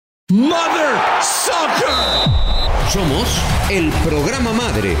Mother Soccer. Somos el programa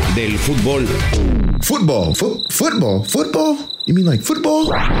madre del fútbol. Football? You mean like football?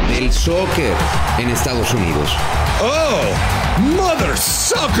 Del soccer en Estados Unidos. Oh, Mother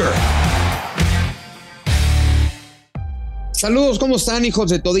Soccer. Saludos, ¿cómo están, hijos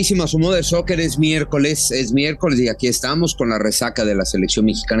de todísima su Mother Soccer? Es miércoles y aquí estamos con la resaca de la selección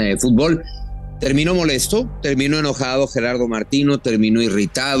mexicana de fútbol. Terminó molesto, terminó enojado Gerardo Martino, terminó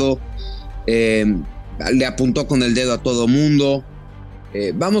irritado, le apuntó con el dedo a todo mundo.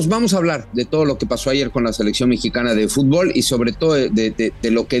 Vamos a hablar de todo lo que pasó ayer con la selección mexicana de fútbol y sobre todo de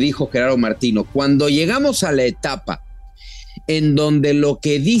lo que dijo Gerardo Martino. Cuando llegamos a la etapa en donde lo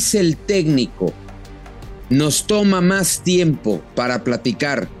que dice el técnico nos toma más tiempo para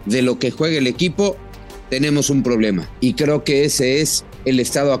platicar de lo que juega el equipo, tenemos un problema. Y creo que ese es el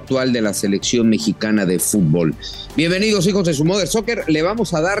estado actual de la selección mexicana de fútbol. Bienvenidos, hijos de su Mother Soccer. Le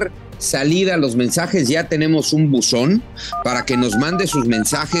vamos a dar salida a los mensajes. Ya tenemos un buzón para que nos mande sus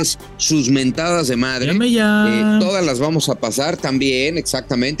mensajes, sus mentadas de madre. Llame ya. Todas las vamos a pasar también,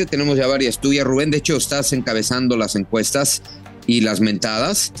 exactamente. Tenemos ya varias tuyas, Rubén. De hecho, estás encabezando las encuestas y las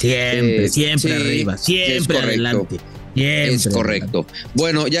mentadas. Siempre sí, arriba, siempre adelante. Siempre es correcto. Adelante.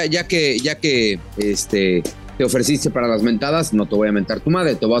 Bueno, ya que te ofreciste para las mentadas, no te voy a mentar tu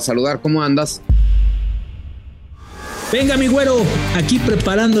madre, te voy a saludar. ¿Cómo andas? Venga, mi güero, aquí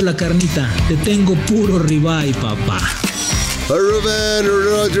preparando la carnita. Te tengo puro ribeye, papá. Rubén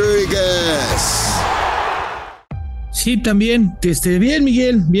Rodríguez. Sí, también. Bien,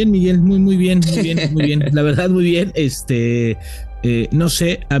 Miguel. Muy bien. La verdad, muy bien. No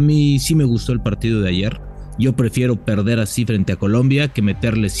sé, a mí sí me gustó el partido de ayer. Yo prefiero perder así frente a Colombia que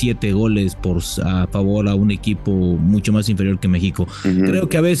meterle 7 goles a favor a un equipo mucho más inferior que México. Uh-huh. Creo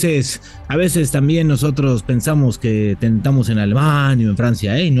que a veces también nosotros pensamos que tentamos en Alemania o en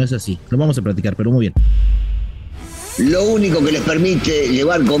Francia, y no es así. Lo vamos a platicar, pero muy bien. Lo único que les permite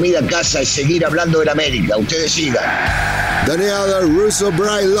llevar comida a casa es seguir hablando del América. Ustedes sigan. Daniel Russo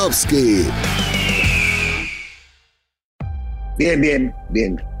Brailovsky. Bien.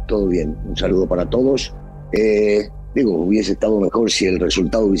 Todo bien. Un saludo para todos. Hubiese estado mejor si el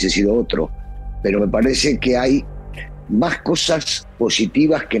resultado hubiese sido otro, pero me parece que hay más cosas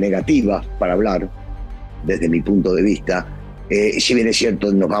positivas que negativas para hablar, desde mi punto de vista. Si bien es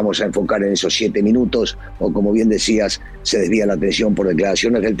cierto, nos vamos a enfocar en esos 7 minutos, o como bien decías, se desvía la atención por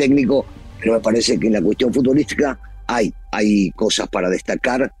declaraciones del técnico, pero me parece que en la cuestión futbolística hay cosas para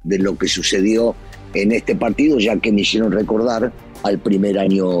destacar de lo que sucedió en este partido, ya que me hicieron recordar al primer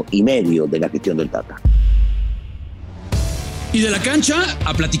año y medio de la gestión del Tata. Y de la cancha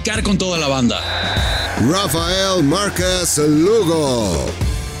a platicar con toda la banda. Rafael Márquez Lugo.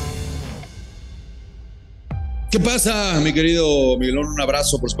 ¿Qué pasa, mi querido Miguelón? Un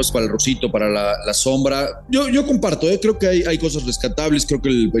abrazo, por supuesto, para el Rosito, para la Sombra. Yo comparto, creo que hay cosas rescatables. Creo que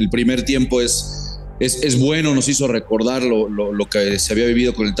el primer tiempo es bueno, nos hizo recordar lo que se había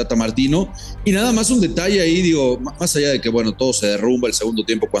vivido con el Tata Martino. Y nada más un detalle ahí, digo, más allá de que, bueno, todo se derrumba el segundo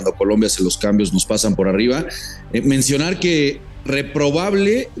tiempo cuando Colombia hace los cambios, nos pasan por arriba. Mencionar que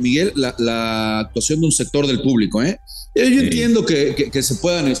reprobable, Miguel, la actuación de un sector del público, Yo entiendo que se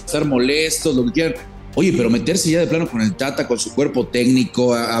puedan estar molestos, lo que quieran. Oye, pero meterse ya de plano con el Tata, con su cuerpo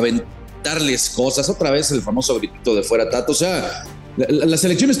técnico, a aventarles cosas, otra vez el famoso gritito de fuera Tata, o sea... La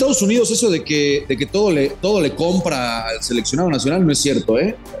selección de Estados Unidos, eso de que todo le compra al seleccionado nacional, no es cierto,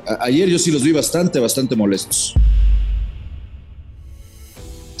 Ayer yo sí los vi bastante molestos.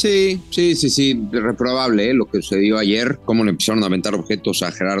 Sí, reprobable, lo que sucedió ayer, cómo le empezaron a aventar objetos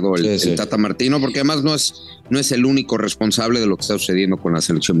a Gerardo el Tata Martino, porque además no es el único responsable de lo que está sucediendo con la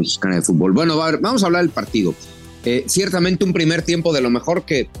selección mexicana de fútbol. Bueno, vamos a hablar del partido. Ciertamente un primer tiempo de lo mejor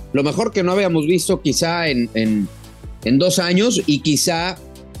que no habíamos visto quizá en 2 años, y quizá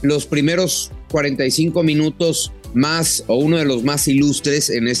los primeros 45 minutos más, o uno de los más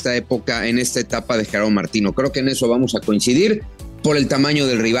ilustres en esta época, en esta etapa de Gerardo Martino. Creo que en eso vamos a coincidir, por el tamaño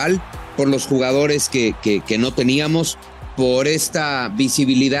del rival, por los jugadores que no teníamos, por esta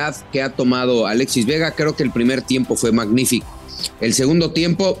visibilidad que ha tomado Alexis Vega. Creo que el primer tiempo fue magnífico. El segundo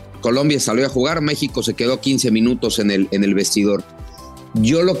tiempo, Colombia salió a jugar, México se quedó 15 minutos en el vestidor.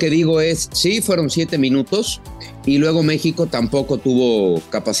 Yo lo que digo es, sí, fueron 7 minutos y luego México tampoco tuvo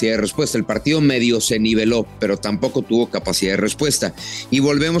capacidad de respuesta. El partido medio se niveló, pero tampoco tuvo capacidad de respuesta. Y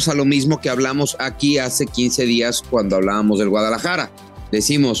volvemos a lo mismo que hablamos aquí hace 15 días cuando hablábamos del Guadalajara.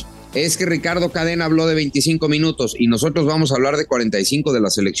 Decimos, es que Ricardo Cadena habló de 25 minutos y nosotros vamos a hablar de 45 de la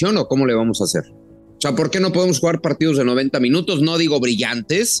selección, ¿o cómo le vamos a hacer? O sea, ¿por qué no podemos jugar partidos de 90 minutos? No digo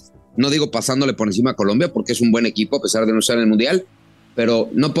brillantes, no digo pasándole por encima a Colombia, porque es un buen equipo a pesar de no estar en el Mundial, pero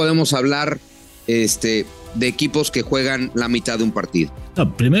no podemos hablar de equipos que juegan la mitad de un partido.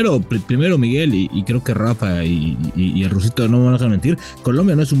 No, primero Miguel, y creo que Rafa y el Rusito no me van a dejar mentir,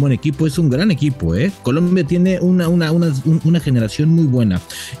 Colombia no es un buen equipo, es un gran equipo, ¿eh? Colombia tiene una generación muy buena.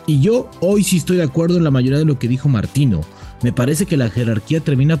 Y yo hoy sí estoy de acuerdo en la mayoría de lo que dijo Martino. Me parece que la jerarquía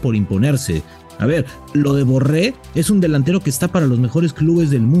termina por imponerse. A ver, lo de Borré es un delantero que está para los mejores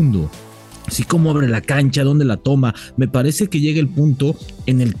clubes del mundo. Así como abre la cancha, dónde la toma. Me parece que llega el punto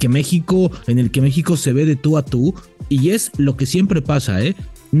en el que México se ve de tú a tú, y es lo que siempre pasa, ¿eh?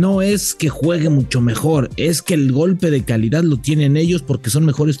 No es que juegue mucho mejor, es que el golpe de calidad lo tienen ellos porque son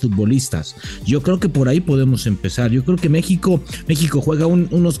mejores futbolistas. Yo creo que por ahí podemos empezar. Yo creo que México juega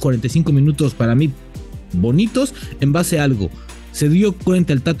unos 45 minutos para mí bonitos en base a algo. Se dio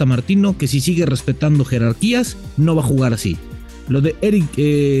cuenta el Tata Martino que si sigue respetando jerarquías, no va a jugar así. Lo de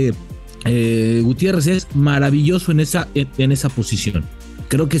Eric Gutiérrez es maravilloso en esa posición.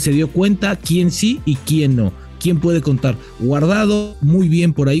 Creo que se dio cuenta quién sí y quién no, quién puede contar. Guardado muy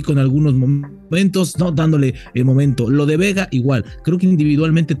bien por ahí con algunos momentos, no dándole el momento. Lo de Vega igual. Creo que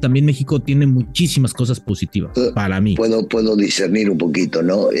individualmente también México tiene muchísimas cosas positivas para mí. Puedo discernir un poquito,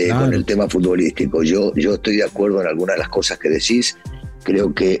 ¿no? Claro. Con el tema futbolístico. Yo estoy de acuerdo en algunas de las cosas que decís.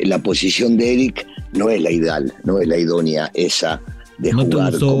 Creo que la posición de Eric no es la ideal, no es la idónea esa de ¿No jugar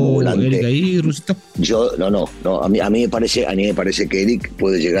te gustó como volante. Eric ahí, Rusito? Yo no. A mí me parece que Eric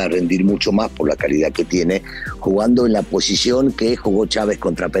puede llegar a rendir mucho más por la calidad que tiene jugando en la posición que jugó Chávez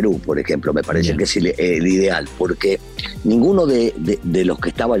contra Perú, por ejemplo. Me parece que es el ideal, porque ninguno de los que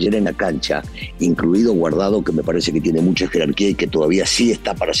estaba ayer en la cancha, incluido Guardado, que me parece que tiene mucha jerarquía y que todavía sí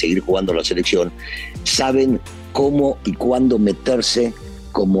está para seguir jugando la selección, saben cómo y cuándo meterse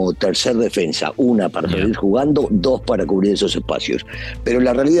como tercer defensa, una para seguir jugando, dos para cubrir esos espacios. Pero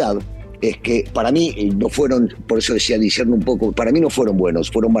la realidad es que para mí no fueron, por eso decía discerno un poco, para mí no fueron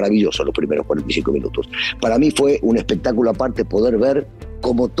buenos, fueron maravillosos los primeros 45 minutos. Para mí fue un espectáculo aparte poder ver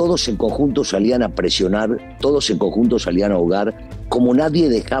cómo todos en conjunto salían a presionar, todos en conjunto salían a ahogar, como nadie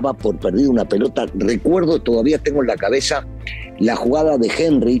dejaba por perdida una pelota. Recuerdo, todavía tengo en la cabeza la jugada de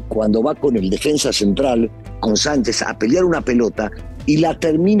Henry cuando va con el defensa central, con Sánchez, a pelear una pelota y la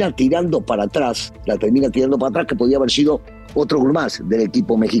termina tirando para atrás, que podía haber sido otro gol más del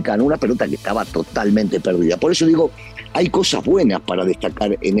equipo mexicano, una pelota que estaba totalmente perdida. Por eso digo, hay cosas buenas para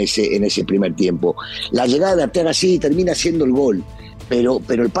destacar en ese primer tiempo. La llegada de Arteaga sí termina siendo el gol, pero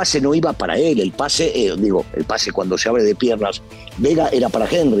el pase no iba para él, el pase cuando se abre de piernas, Vega era para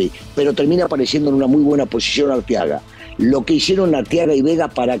Henry, pero termina apareciendo en una muy buena posición Arteaga. Lo que hicieron Arteaga y Vega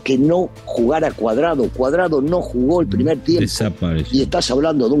para que no jugara Cuadrado no jugó el primer tiempo. Desapareció. Y estás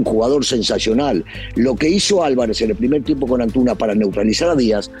hablando de un jugador sensacional. Lo que hizo Álvarez en el primer tiempo con Antuna para neutralizar a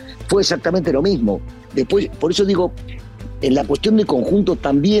Díaz fue exactamente lo mismo. Después, por eso digo, en la cuestión de conjunto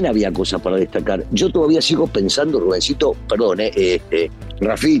también había cosas para destacar. Yo todavía sigo pensando, Rubencito, perdón,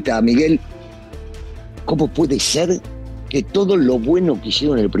 Rafita, Miguel, ¿cómo puede ser que todo lo bueno que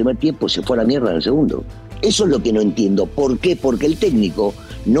hicieron en el primer tiempo se fue a la mierda en el segundo? Eso es lo que no entiendo. ¿Por qué? Porque el técnico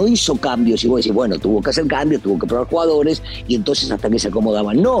no hizo cambios y vos decís, bueno, tuvo que hacer cambios, tuvo que probar jugadores y entonces hasta que se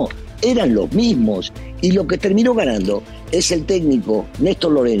acomodaban. No, eran los mismos. Y lo que terminó ganando es el técnico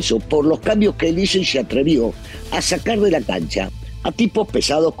Néstor Lorenzo por los cambios que él hizo y se atrevió a sacar de la cancha a tipos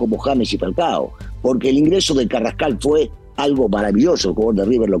pesados como James y Falcao. Porque el ingreso de Carrascal fue algo maravilloso, el jugador de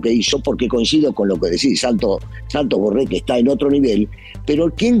River lo que hizo, porque coincido con lo que decís, Santos Borré, que está en otro nivel.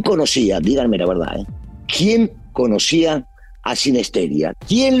 Pero ¿quién conocía? Díganme la verdad, ¿quién conocía a Sinesteria?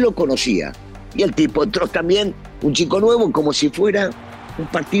 ¿Quién lo conocía? Y el tipo entró también, un chico nuevo, como si fuera un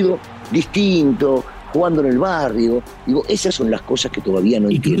partido distinto, jugando en el barrio. Digo, esas son las cosas que todavía no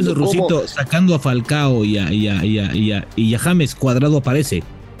entiendo. Incluso Rusito, sacando a Falcao y a James, Cuadrado aparece.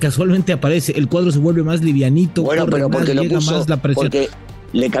 Casualmente aparece, el cuadro se vuelve más livianito. Bueno, pero más, porque lo puso, más la presión. porque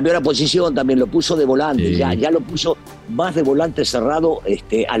le cambió la posición, también lo puso de volante, sí. ya lo puso más de volante cerrado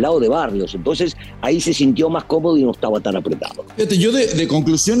al lado de Barrios. Entonces ahí se sintió más cómodo y no estaba tan apretado. Fíjate, yo de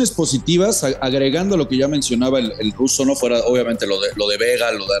conclusiones positivas, agregando lo que ya mencionaba el ruso, no fuera obviamente lo de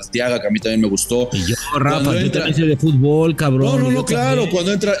Vega, lo de Arteaga, que a mí también me gustó. Y yo, Rafa, yo también sé de fútbol, cabrón. No, claro,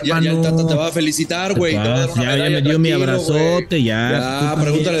 cuando entra, ya el Tata te va a felicitar, güey. Ya me dio mi abrazote, ya.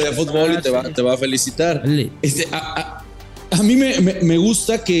 Pregúntale de fútbol y te va a felicitar. A mí me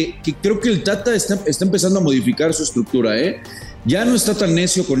gusta que creo que el Tata está empezando a modificar su estructura, ya no está tan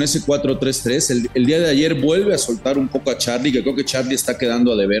necio con ese 4-3-3. El día de ayer vuelve a soltar un poco a Charlie, que creo que Charlie está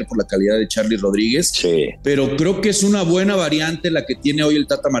quedando a deber por la calidad de Charlie Rodríguez. Sí. Pero creo que es una buena variante la que tiene hoy el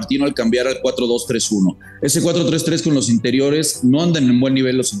Tata Martino al cambiar al 4-2-3-1. Ese 4-3-3 con los interiores, no andan en buen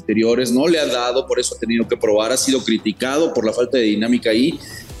nivel los interiores, no le ha dado, por eso ha tenido que probar, ha sido criticado por la falta de dinámica ahí.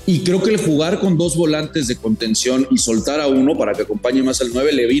 Y creo que el jugar con 2 volantes de contención y soltar a uno para que acompañe más al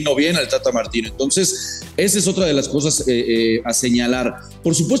 9 le vino bien al Tata Martino. Entonces, esa es otra de las cosas a señalar.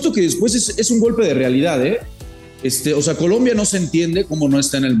 Por supuesto que después es un golpe de realidad, ¿eh? O sea, Colombia no se entiende cómo no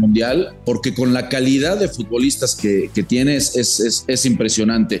está en el Mundial, porque con la calidad de futbolistas que tiene es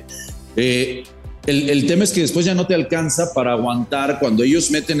impresionante. El tema es que después ya no te alcanza para aguantar cuando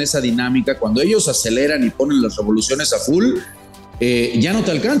ellos meten esa dinámica, cuando ellos aceleran y ponen las revoluciones a full. Ya no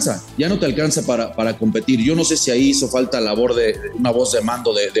te alcanza para competir. Yo no sé si ahí hizo falta labor de una voz de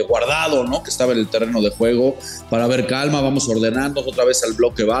mando de Guardado, ¿no? Que estaba en el terreno de juego para ver calma, vamos ordenando otra vez al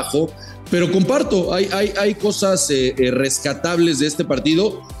bloque bajo. Pero comparto, hay cosas rescatables de este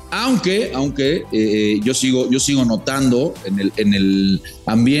partido, aunque yo sigo notando en el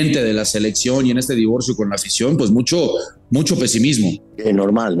ambiente de la selección y en este divorcio con la afición, pues mucho pesimismo. Es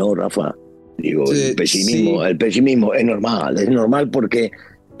normal, ¿no, Rafa? Digo, sí, el pesimismo es normal porque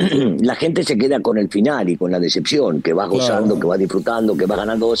la gente se queda con el final y con la decepción, que vas gozando, que vas disfrutando, que vas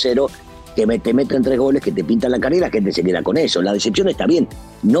ganando 2-0, que te meten 3 goles, que te pintan la cara y la gente se queda con eso. La decepción está bien,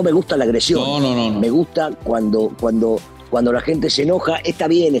 no me gusta la agresión, no. Me gusta cuando la gente se enoja, está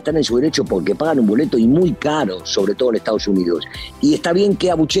bien, están en su derecho porque pagan un boleto y muy caro, sobre todo en Estados Unidos. Y está bien que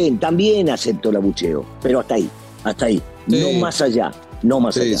abucheen, también acepto el abucheo, pero hasta ahí, sí. No más allá. No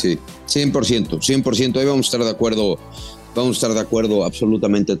más allá. Sí, 100%. Ahí vamos a estar de acuerdo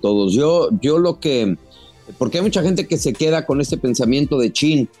absolutamente todos. Yo porque hay mucha gente que se queda con este pensamiento de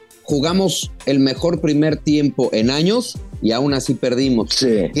chin, jugamos el mejor primer tiempo en años y aún así perdimos.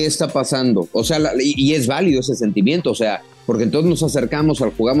 Sí. ¿Qué está pasando? O sea, y es válido ese sentimiento, o sea, porque entonces nos acercamos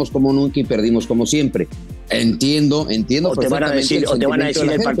al jugamos como nunca y perdimos como siempre. Entiendo. O te van a decir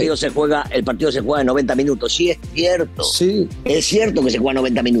el partido se juega en 90 minutos. Sí, es cierto. Sí. Es cierto que se juega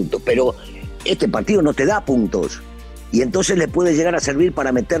 90 minutos, pero este partido no te da puntos. Y entonces le puede llegar a servir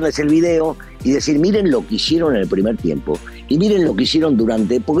para meterles el video y decir, miren lo que hicieron en el primer tiempo. Y miren lo que hicieron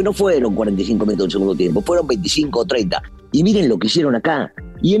porque no fueron 45 minutos del segundo tiempo, fueron 25 o 30. Y miren lo que hicieron acá.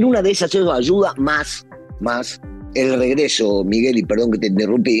 Y en una de esas eso ayuda más el regreso, Miguel, y perdón que te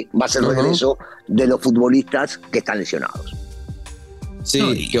interrumpí, más el regreso de los futbolistas que están lesionados.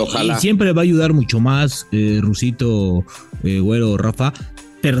 Sí, que ojalá. Y siempre va a ayudar mucho más, Rusito, Güero, Rafa,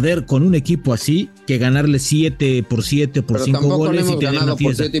 perder con un equipo así que ganarle 7 por 7 por 5 goles y tener una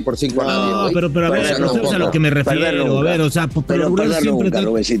fiesta. Por 7 y por 5 a nadie. No, pero a ver, no sabes a lo que me refiero. A ver, o sea, pero siempre nunca,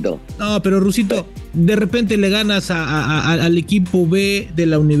 Rubensito. No, pero Rusito, de repente le ganas al equipo B de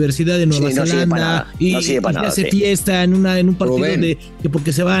la Universidad de Nueva Zelanda y hace fiesta en un partido Rubén, que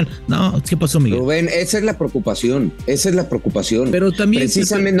porque se van. No, ¿qué pasó, Miguel? Rubén, esa es la preocupación. Pero también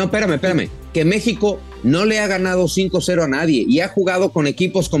precisamente, no, espérame, que México no le ha ganado 5-0 a nadie y ha jugado con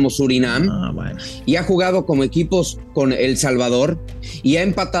equipos como Surinam, y ha jugado como equipos con El Salvador y ha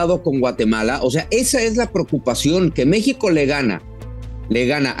empatado con Guatemala. O sea, esa es la preocupación, que México le gana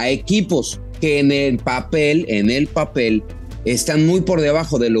a equipos que en el papel están muy por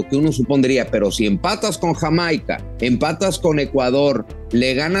debajo de lo que uno supondría, pero si empatas con Jamaica, empatas con Ecuador,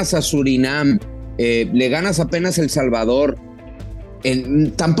 le ganas a Surinam, le ganas apenas El Salvador,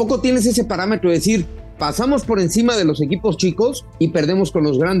 tampoco tienes ese parámetro de decir, pasamos por encima de los equipos chicos y perdemos con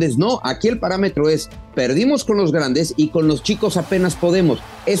los grandes. No, aquí el parámetro es, perdimos con los grandes y con los chicos apenas podemos.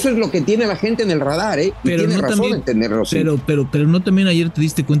 Eso es lo que tiene la gente en el radar, ¿eh? Y pero tiene no razón también, en tenerlo. Sí. Pero no también ayer te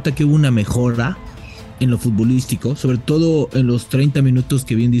diste cuenta que hubo una mejora en lo futbolístico, sobre todo en los 30 minutos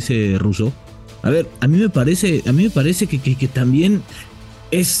que bien dice Russo. A ver, a mí me parece que también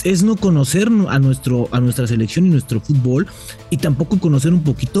es no conocer a nuestra selección y nuestro fútbol, y tampoco conocer un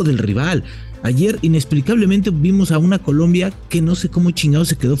poquito del rival. Ayer inexplicablemente vimos a una Colombia que no sé cómo chingado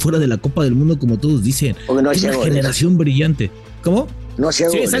se quedó fuera de la Copa del Mundo, como todos dicen. Porque no es una generación brillante. ¿Cómo? No hacía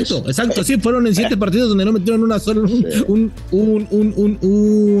goles. Sí, exacto. Sí, fueron en 7 partidos donde no metieron un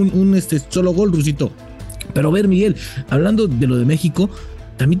solo gol, Rusito. Pero a ver, Miguel, hablando de lo de México,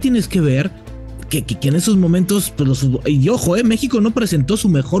 también tienes que ver que en esos momentos, pues y ojo, México no presentó su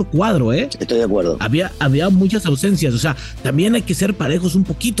mejor cuadro, Estoy de acuerdo. Había muchas ausencias, o sea, también hay que ser parejos un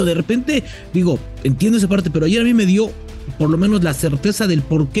poquito. De repente, digo, entiendo esa parte, pero ayer a mí me dio por lo menos la certeza del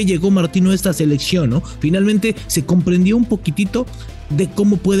por qué llegó Martino a esta selección, ¿no? Finalmente se comprendió un poquitito de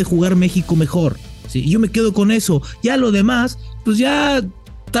cómo puede jugar México mejor, ¿sí? Y yo me quedo con eso. Ya lo demás, pues ya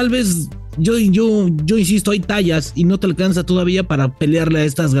tal vez yo insisto, hay tallas y no te alcanza todavía para pelearle a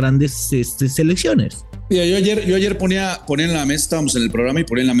estas grandes selecciones. Mira, yo ayer ponía en la mesa, estábamos en el programa y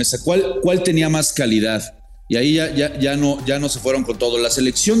ponía en la mesa cuál tenía más calidad. Y ahí ya no se fueron con todo. La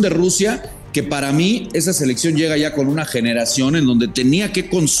selección de Rusia, que para mí esa selección llega ya con una generación en donde tenía que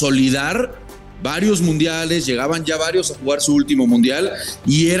consolidar varios mundiales, llegaban ya varios a jugar su último mundial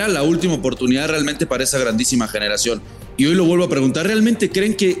y era la última oportunidad realmente para esa grandísima generación. Y hoy lo vuelvo a preguntar, ¿realmente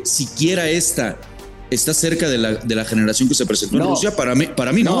creen que siquiera esta está cerca de la generación que se presentó en Rusia? Para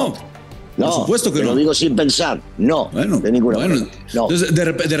mí no. No, por supuesto que te no. Lo digo sin pensar. No, de ninguna manera. No. Entonces,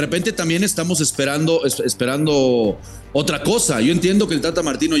 de repente también estamos esperando otra cosa. Yo entiendo que el Tata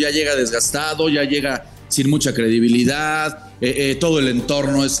Martino ya llega desgastado, ya llega sin mucha credibilidad, todo el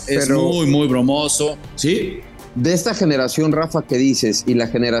entorno es muy, muy bromoso, ¿sí? De esta generación, Rafa, que dices, y la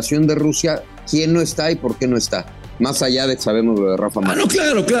generación de Rusia, ¿quién no está y por qué no está? Más allá de sabemos lo de Rafa Márquez.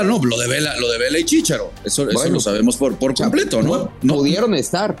 No, claro, no, lo de Vela y Chícharo, eso lo sabemos por completo, ¿no? Pudieron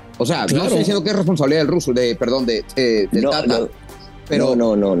estar, o sea, claro. No estoy diciendo que es responsabilidad del ruso, del Tata, pero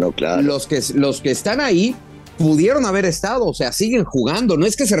no, claro. Los que están ahí pudieron haber estado, o sea, siguen jugando, no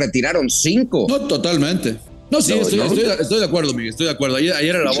es que se retiraron 5. No, totalmente. No, sí, estoy de acuerdo, Miguel, estoy de acuerdo. Ayer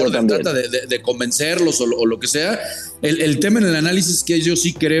era la labor del Tata de convencerlos o lo que sea. El tema en el análisis es que yo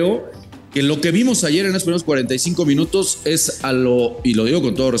sí creo que lo que vimos ayer en los primeros 45 minutos es y lo digo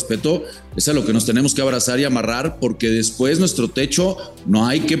con todo respeto, es a lo que nos tenemos que abrazar y amarrar, porque después nuestro techo no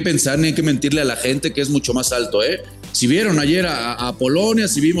hay que pensar ni hay que mentirle a la gente que es mucho más alto, ¿eh? Si vieron ayer a Polonia,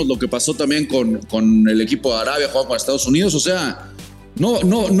 si vimos lo que pasó también con el equipo de Arabia jugando con Estados Unidos, o sea,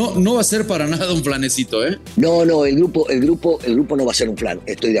 no va a ser para nada un flanecito, ¿eh? No, el grupo no va a ser un flan,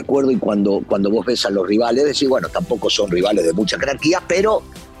 estoy de acuerdo, y cuando vos ves a los rivales, decís, bueno, tampoco son rivales de mucha jerarquía, pero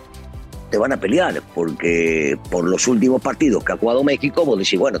te van a pelear, porque por los últimos partidos que ha jugado México, vos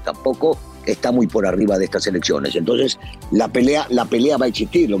decís, bueno, tampoco está muy por arriba de estas elecciones. Entonces, la pelea va a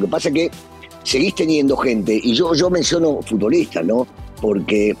existir. Lo que pasa es que seguís teniendo gente, y yo menciono futbolistas, ¿no?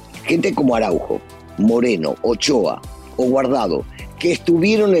 Porque gente como Araujo, Moreno, Ochoa o Guardado, que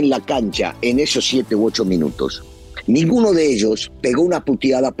estuvieron en la cancha en esos 7 u 8 minutos, ninguno de ellos pegó una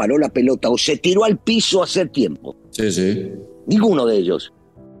puteada, paró la pelota o se tiró al piso a hacer tiempo. Sí. Ninguno de ellos.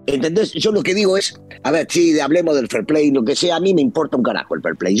 ¿Entendés? Yo lo que digo es, a ver, sí, hablemos del fair play, lo que sea, a mí me importa un carajo el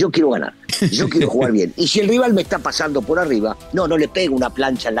fair play, yo quiero ganar, yo quiero jugar bien. Y si el rival me está pasando por arriba, no le pego una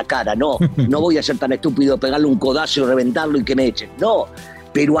plancha en la cara, no voy a ser tan estúpido de pegarle un codazo y reventarlo y que me echen, no,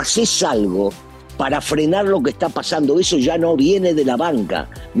 pero haces algo para frenar lo que está pasando, eso ya no viene de la banca.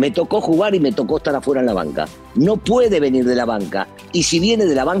 Me tocó jugar y me tocó estar afuera en la banca, no puede venir de la banca, y si viene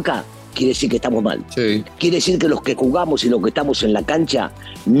de la banca, quiere decir que estamos mal. Sí. Quiere decir que los que jugamos y los que estamos en la cancha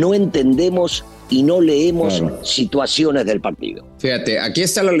no entendemos y no leemos situaciones del partido. Fíjate, aquí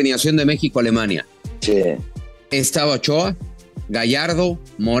está la alineación de México-Alemania. Sí. Estaba Ochoa, Gallardo,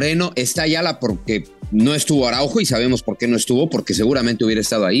 Moreno, está Ayala porque no estuvo Araujo y sabemos por qué no estuvo, porque seguramente hubiera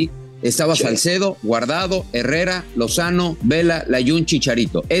estado ahí. Estaba Salcedo, Guardado, Herrera, Lozano, Vela, Layún,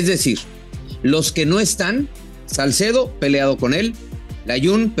 Chicharito. Es decir, los que no están, Salcedo peleado con él,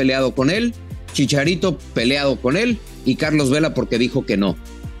 Layún peleado con él, Chicharito peleado con él y Carlos Vela porque dijo que no.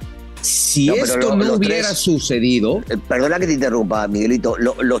 Si esto no hubiera sucedido... Perdona que te interrumpa, Miguelito.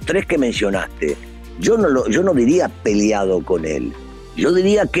 Los 3 que mencionaste, yo no diría peleado con él. Yo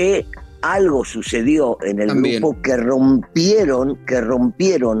diría que algo sucedió en el grupo que rompieron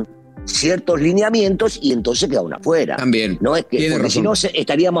ciertos lineamientos y entonces quedaron afuera. También. No es que, porque si no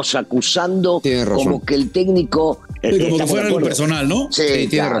estaríamos acusando como que el técnico... como que fuera algo personal, ¿no? Sí,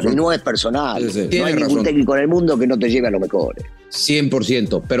 claro, y no es personal. Sí. No hay ningún técnico en el mundo que no te lleve a lo mejor.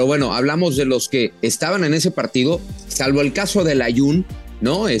 100%. Pero bueno, hablamos de los que estaban en ese partido, salvo el caso de Layún,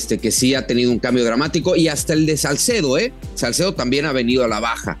 ¿no? Que sí ha tenido un cambio dramático, y hasta el de Salcedo, ¿eh? Salcedo también ha venido a la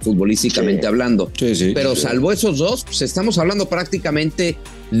baja, futbolísticamente hablando. Sí. Pero salvo esos dos, pues estamos hablando prácticamente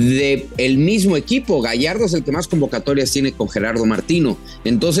de el mismo equipo. Gallardo es el que más convocatorias tiene con Gerardo Martino.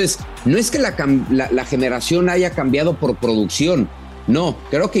 Entonces, no es que la generación haya cambiado por producción. No,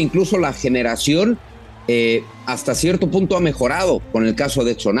 creo que incluso la generación hasta cierto punto ha mejorado, con el caso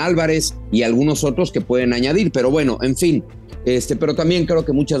de Edson Álvarez y algunos otros que pueden añadir. Pero bueno, en fin. Pero también creo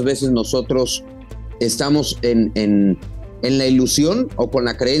que muchas veces nosotros estamos en la ilusión o con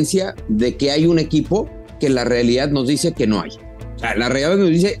la creencia de que hay un equipo que la realidad nos dice que no hay. O sea, la realidad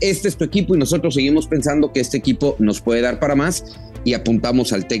nos dice, este es tu equipo, y nosotros seguimos pensando que este equipo nos puede dar para más y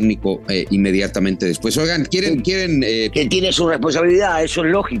apuntamos al técnico inmediatamente después. Oigan, ¿quieren que tiene su responsabilidad, eso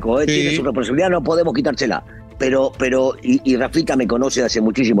es lógico, sí. Tiene su responsabilidad, no podemos quitársela. Pero y Rafita me conoce hace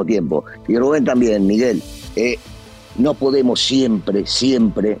muchísimo tiempo, y Rubén también, Miguel. No podemos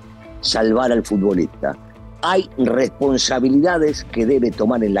siempre salvar al futbolista. Hay responsabilidades que debe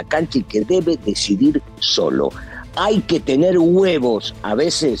tomar en la cancha y que debe decidir solo. Hay que tener huevos a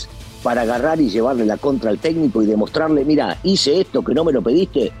veces para agarrar y llevarle la contra al técnico y demostrarle, mira, hice esto que no me lo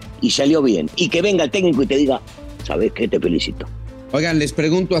pediste y salió bien. Y que venga el técnico y te diga, ¿sabes qué? Te felicito. Oigan, les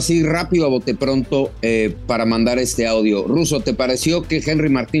pregunto así rápido a bote pronto para mandar este audio. Russo, ¿te pareció que Henry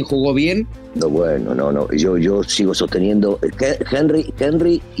Martín jugó bien? No, bueno, no. Yo sigo sosteniendo,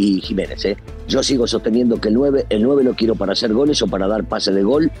 Henry y Jiménez, yo sigo sosteniendo que el 9 lo quiero para hacer goles o para dar pase de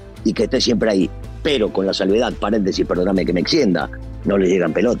gol y que esté siempre ahí. Pero con la salvedad, paréntesis, perdóname que me extienda, no le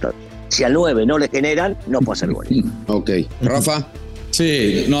llegan pelotas. Si al 9 no le generan, no puede hacer goles. Ok. ¿Rafa?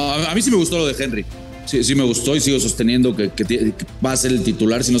 Sí, no, a mí sí me gustó lo de Henry. Sí me gustó y sigo sosteniendo que va a ser el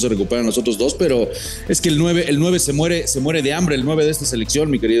titular si no se recuperan los otros dos, pero es que el 9 se muere de hambre, el 9 de esta selección,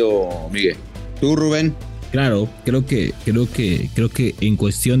 mi querido Miguel. ¿Tú, Rubén? Claro, creo que en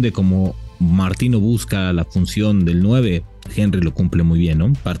cuestión de cómo Martino busca la función del 9, Henry lo cumple muy bien,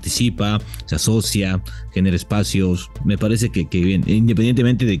 ¿no? Participa, se asocia, genera espacios. Me parece que bien,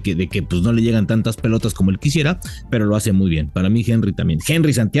 independientemente de que pues no le llegan tantas pelotas como él quisiera, pero lo hace muy bien. Para mí Henry también.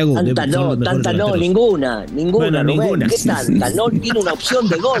 Henry, Santiago. Tanta no, ninguna, bueno, Rubén. Ninguna. ¿Qué tanta? No tiene una opción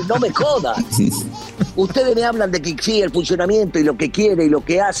de gol, no me jodas. Ustedes me hablan de que sí, el funcionamiento y lo que quiere y lo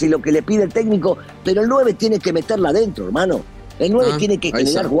que hace y lo que le pide el técnico, pero el 9 tiene que meterla adentro, hermano. El 9 tiene que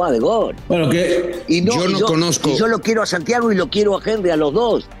generar jugada de gol. Bueno, yo no conozco. Y yo lo quiero a Santiago y lo quiero a Henry, a los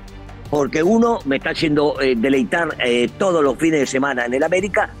dos. Porque uno me está haciendo deleitar todos los fines de semana en el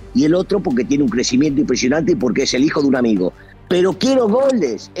América y el otro porque tiene un crecimiento impresionante y porque es el hijo de un amigo. Pero quiero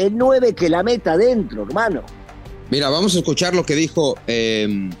goles. El 9 que la meta adentro, hermano. Mira, vamos a escuchar lo que dijo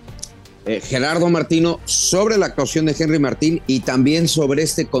Gerardo Martino sobre la actuación de Henry Martín y también sobre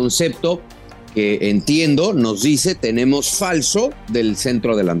este concepto que entiendo, nos dice, tenemos falso del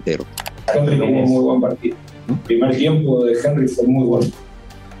centro delantero. Henry tuvo un muy buen partido. El primer tiempo de Henry fue muy bueno.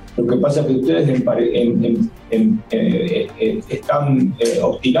 Lo que pasa es que ustedes están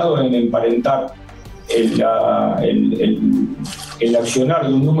obstinados en emparentar el accionar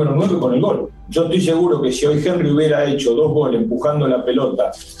de un número 9 con el gol. Yo estoy seguro que si hoy Henry hubiera hecho 2 goles empujando la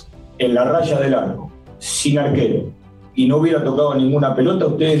pelota en la raya del arco, sin arquero, y no hubiera tocado ninguna pelota,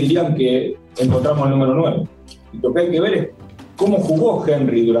 ustedes dirían que encontramos el número 9. Y lo que hay que ver es cómo jugó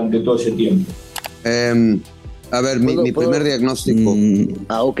Henry durante todo ese tiempo. A ver, mi primer diagnóstico.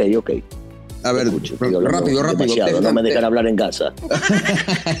 Ok. A ver, rápido. No me dejan hablar en casa.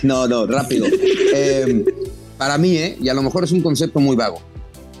 No, rápido. Para mí, y a lo mejor es un concepto muy vago,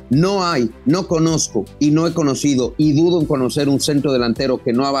 no conozco y no he conocido y dudo en conocer un centro delantero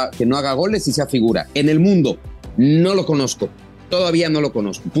que no haga goles y sea figura. En el mundo, no lo conozco. Todavía no lo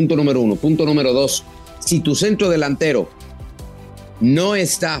conozco. Punto número 1. Punto número 2. Si tu centro delantero no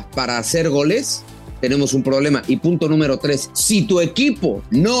está para hacer goles, tenemos un problema. Y punto número 3. Si tu equipo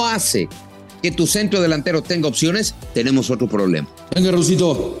no hace que tu centro delantero tenga opciones, tenemos otro problema. Venga,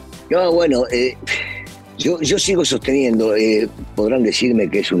 Rusito. No, bueno, yo sigo sosteniendo, podrán decirme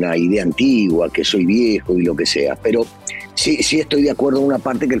que es una idea antigua, que soy viejo y lo que sea, pero sí estoy de acuerdo en una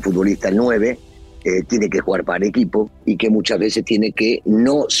parte que el futbolista 9 tiene que jugar para equipo y que muchas veces tiene que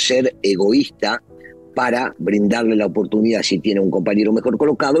no ser egoísta para brindarle la oportunidad si tiene un compañero mejor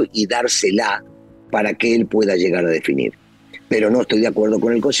colocado y dársela para que él pueda llegar a definir. Pero no estoy de acuerdo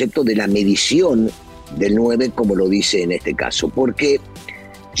con el concepto de la medición del 9 como lo dice en este caso, porque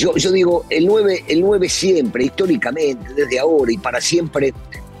yo digo, el 9 siempre, históricamente, desde ahora y para siempre,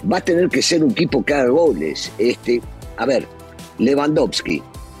 va a tener que ser un tipo que haga goles. A ver, Lewandowski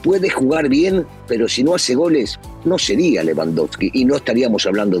puede jugar bien, pero si no hace goles, no sería Lewandowski y no estaríamos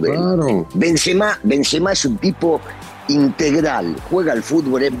hablando de él. Claro. Benzema es un tipo integral, juega al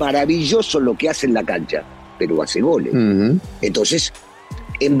fútbol, es maravilloso lo que hace en la cancha, pero hace goles. Uh-huh. Entonces,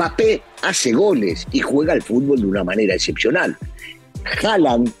 Mbappé hace goles y juega al fútbol de una manera excepcional.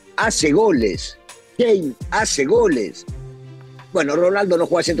 Haaland hace goles, Kane hace goles. Bueno, Ronaldo no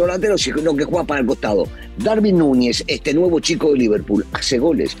juega centro delantero, sino que juega para el costado. Darwin Núñez, este nuevo chico de Liverpool, hace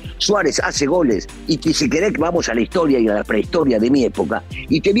goles. Suárez hace goles. Y si querés, vamos a la historia y a la prehistoria de mi época.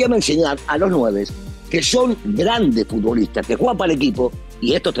 Y te voy a enseñar a los 9 que son grandes futbolistas, que juegan para el equipo,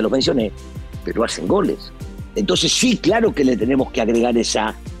 y esto te lo mencioné, pero hacen goles. Entonces sí, claro que le tenemos que agregar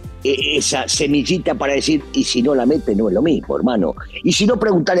esa semillita para decir, y si no la mete no es lo mismo, hermano. Y si no,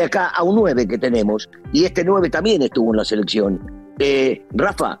 preguntarle acá a un 9 que tenemos, y este 9 también estuvo en la selección.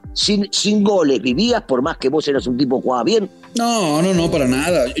 Rafa, sin goles, ¿vivías por más que vos eras un tipo que jugaba bien? No, para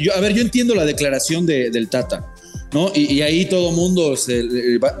nada. Yo entiendo la declaración del Tata, ¿no? Y ahí todo mundo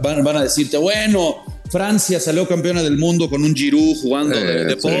van a decirte, bueno, Francia salió campeona del mundo con un Giroud jugando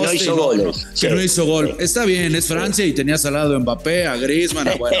de poste. Que no hizo goles. Que no hizo gol. Está bien, es Francia y tenías al lado a Mbappé, a Griezmann.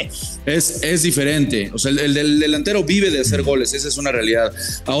 Bueno, es diferente. O sea, el delantero vive de hacer goles. Esa es una realidad.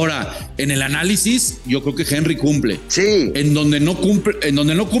 Ahora, en el análisis, yo creo que Henry cumple. Sí. En donde no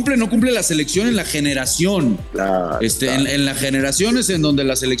cumple la selección en la generación. Claro. En la generación es en donde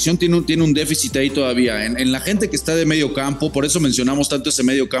la selección tiene un déficit ahí todavía. En la gente que está de medio campo, por eso mencionamos tanto ese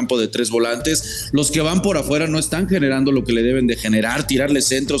medio campo de 3 volantes, los que van por afuera no están generando lo que le deben de generar, tirarle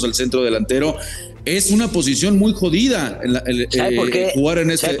centros al centro delantero. Es una posición muy jodida ¿Sabe por qué? Jugar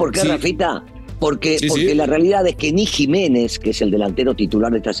en ¿Sabe por qué, Rafita? Porque sí. La realidad es que ni Jiménez, que es el delantero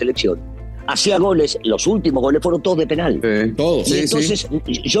titular de esta selección, hacía goles, los últimos goles fueron todos de penal. Todos. Y entonces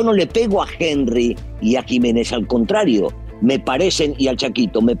yo no le pego a Henry y a Jiménez, al contrario, me parecen, y al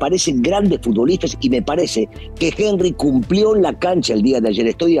Chaquito, me parecen grandes futbolistas, y me parece que Henry cumplió en la cancha el día de ayer,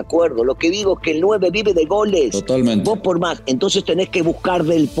 estoy de acuerdo. Lo que digo es que el 9 vive de goles. Totalmente. Vos por más, entonces tenés que buscar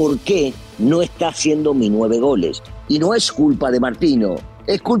del por qué no está haciendo mis 9 goles. Y no es culpa de Martino,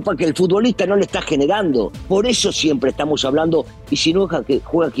 es culpa que el futbolista no le está generando. Por eso siempre estamos hablando, y si no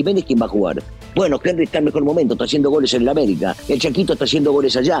juega Jiménez, ¿quién va a jugar? Bueno, Henry está en mejor momento, está haciendo goles en el América, el Chaquito está haciendo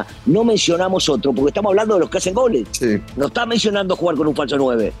goles allá. No mencionamos otro, porque estamos hablando de los que hacen goles. Sí. No está mencionando jugar con un falso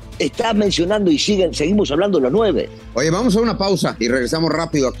 9. Está mencionando y seguimos hablando de los 9. Oye, vamos a una pausa y regresamos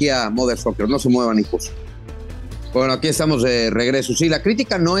rápido aquí a Modern Soccer. No se muevan, hijos. Bueno, aquí estamos de regreso. Sí, la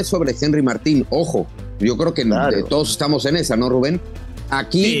crítica no es sobre Henry Martín. Ojo, yo creo que todos estamos en esa, ¿no, Rubén?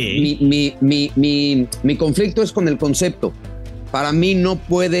 Aquí mi conflicto es con el concepto. Para mí no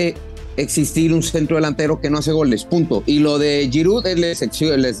puede existir un centro delantero que no hace goles, punto. Y lo de Giroud es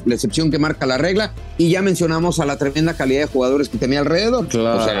la excepción que marca la regla, y ya mencionamos a la tremenda calidad de jugadores que tenía alrededor.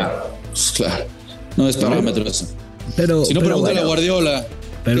 Claro, o sea, claro. No es parámetro eso. Pero, si no, pregúntale a Guardiola,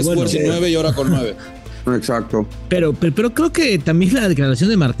 que es fuerza 9 y ahora con 9. Exacto. Pero creo que también la declaración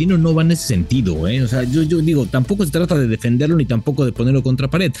de Martino no va en ese sentido, ¿eh? O sea, yo digo, tampoco se trata de defenderlo ni tampoco de ponerlo contra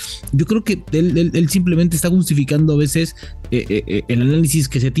pared. Yo creo que él simplemente está justificando a veces el análisis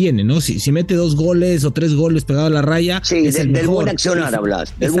que se tiene, ¿no? Si mete 2 goles o 3 goles pegado a la raya, sí, es el del mejor. buen accionar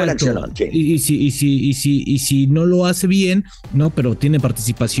hablas, del buen accionar, sí. Y si no lo hace bien, no, pero tiene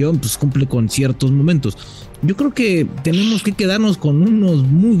participación, pues cumple con ciertos momentos. Yo creo que tenemos que quedarnos con unos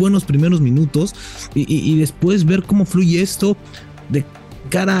muy buenos primeros minutos y después ver cómo fluye esto de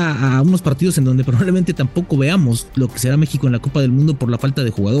cara a unos partidos en donde probablemente tampoco veamos lo que será México en la Copa del Mundo por la falta de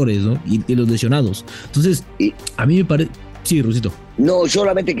jugadores, ¿no? Y los lesionados. Entonces, a mí me parece... Sí, Rusito. No,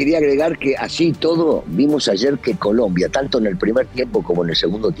 solamente quería agregar que así todo vimos ayer que Colombia, tanto en el primer tiempo como en el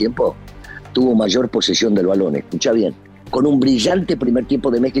segundo tiempo, tuvo mayor posesión del balón. Escucha bien, con un brillante primer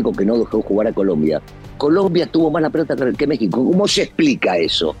tiempo de México que no dejó jugar a Colombia. Colombia tuvo más la pelota que México. ¿Cómo se explica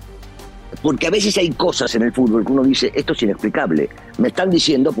eso? Porque a veces hay cosas en el fútbol que uno dice, esto es inexplicable. Me están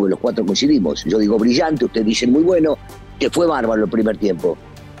diciendo, porque los 4 coincidimos, yo digo brillante, ustedes dicen muy bueno, que fue bárbaro el primer tiempo.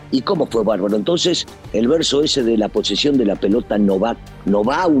 ¿Y cómo fue bárbaro? Entonces, el verso ese de la posesión de la pelota no va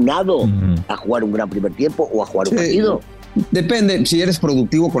aunado a jugar un gran primer tiempo o a jugar un partido. Depende, si eres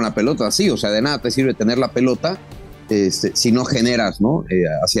productivo con la pelota, sí, o sea, de nada te sirve tener la pelota si no generas, ¿no?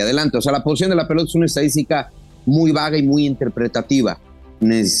 Hacia adelante. O sea, la posición de la pelota es una estadística muy vaga y muy interpretativa.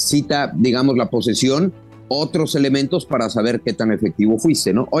 Necesita, digamos, la posesión, otros elementos para saber qué tan efectivo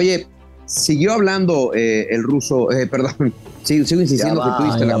fuiste, ¿no? Oye, siguió hablando el ruso, perdón, sigo insistiendo que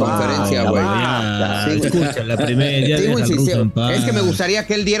tuviste la conferencia, güey. Escucha, la primera, sigo insistiendo. Es que me gustaría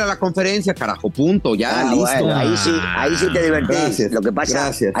que él diera la conferencia, carajo, punto, ya, listo. Bueno, ahí sí te divertís. Gracias, lo que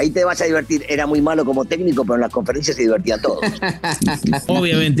pasa, ahí te vas a divertir. Era muy malo como técnico, pero en las conferencias se divertían todos.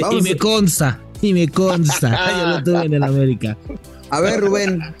 Obviamente, y me consta, yo lo tuve en el América. A ver,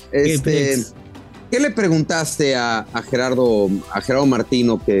 Rubén, ¿qué le preguntaste a Gerardo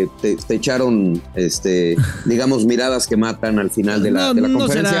Martino que te echaron, digamos, miradas que matan al final de la conferencia? No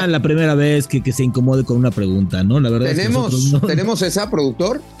será la primera vez que se incomode con una pregunta, ¿no? La verdad ¿Tenemos esa,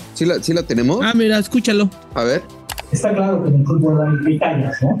 productor? ¿Sí la tenemos? Ah, mira, escúchalo. A ver. Está claro que en el fútbol hay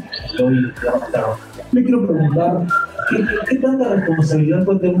cañas, ¿no? Le quiero preguntar, ¿qué tanta responsabilidad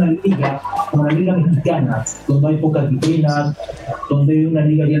puede tener una liga como la Liga Mexicana, donde hay pocas vitrinas, donde hay una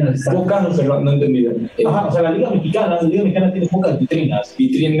liga llena de estadios? Pocas no entendí. Ajá, o sea, la Liga Mexicana tiene pocas vitrinas.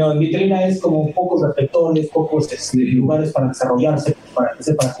 Vitrina es como pocos reflectores, pocos lugares para desarrollarse,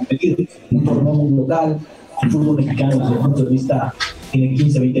 para competir. Un torneo muy local, el fútbol mexicano desde el punto de vista tiene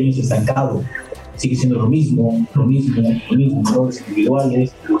 15, 20 años estancado. Sigue siendo lo mismo, errores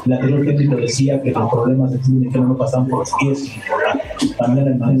individuales. El anterior técnico decía que los problemas del fútbol mexicano no pasaban por los pies, sino por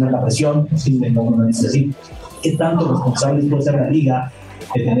también la presión, no es así. ¿Qué tanto responsables puede ser la liga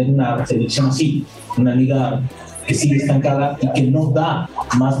de tener una selección así, una liga que sigue estancada y que no da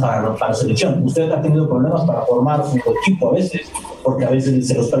más para la selección. Usted ha tenido problemas para formar su equipo a veces, porque a veces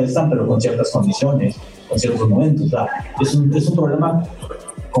se los prestan, pero con ciertas condiciones, con ciertos momentos. O sea, es un problema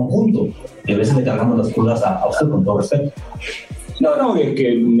conjunto, y a veces le cargamos las pulgas a usted, con todo respeto. No, es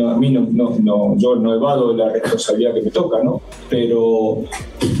que a mí no, yo no evado la responsabilidad que me toca, ¿no? Pero,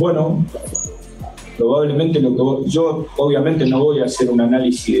 bueno, probablemente yo obviamente no voy a hacer un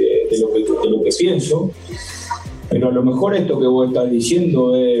análisis de lo que pienso, pero a lo mejor esto que vos estás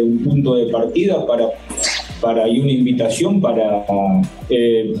diciendo es un punto de partida y una invitación para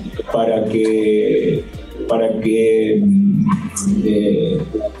que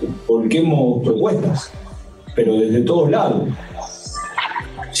volquemos propuestas, pero desde todos lados.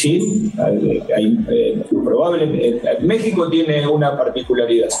 Sí, México tiene una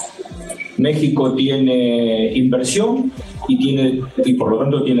particularidad. México tiene inversión y por lo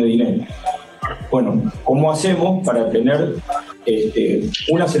tanto tiene dinero. Bueno, ¿cómo hacemos para tener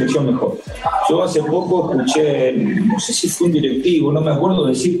una selección mejor? Yo hace poco escuché, no sé si fue un directivo, no me acuerdo,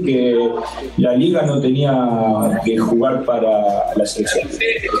 decir que la liga no tenía que jugar para la selección.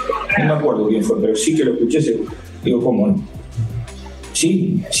 No me acuerdo quién fue, pero sí que lo escuché. Digo, ¿cómo no?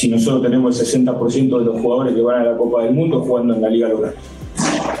 Sí, si nosotros tenemos el 60% de los jugadores que van a la Copa del Mundo jugando en la liga local.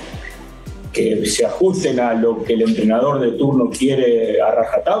 Que se ajusten a lo que el entrenador de turno quiere a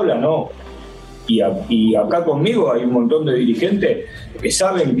rajatabla, no. Y acá conmigo hay un montón de dirigentes que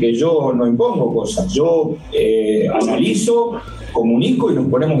saben que yo no impongo cosas. Yo analizo, comunico y nos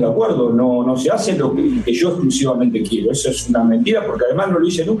ponemos de acuerdo. No se hace lo que yo exclusivamente quiero. Eso es una mentira, porque además no lo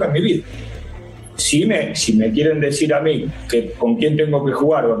hice nunca en mi vida. Si me quieren decir a mí que con quién tengo que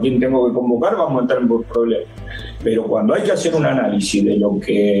jugar o a quién tengo que convocar, vamos a entrar en problemas. Pero cuando hay que hacer un análisis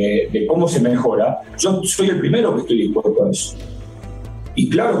de cómo se mejora, yo soy el primero que estoy dispuesto a eso. Y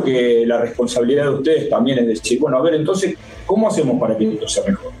claro que la responsabilidad de ustedes también es decir, bueno, a ver, entonces, ¿cómo hacemos para que esto sea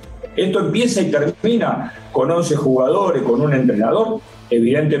mejor? Esto empieza y termina con 11 jugadores, con un entrenador.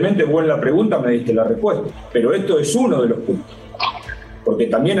 Evidentemente, vos en la pregunta me diste la respuesta, pero esto es uno de los puntos. Porque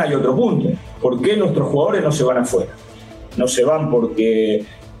también hay otro punto. ¿Por qué nuestros jugadores no se van afuera? No se van porque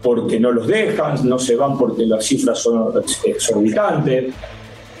no los dejan, no se van porque las cifras son exorbitantes.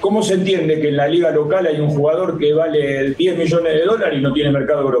 ¿Cómo se entiende que en la liga local hay un jugador que vale 10 millones de dólares y no tiene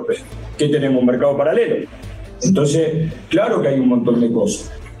mercado europeo? ¿Qué tenemos? ¿Un mercado paralelo? Entonces, claro que hay un montón de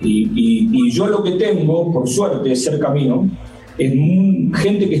cosas. Y yo lo que tengo, por suerte, cerca mío, es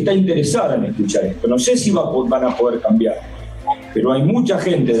gente que está interesada en escuchar esto. No sé si van a poder cambiar, pero hay mucha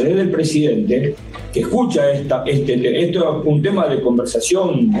gente, desde el presidente, que escucha esto es un tema de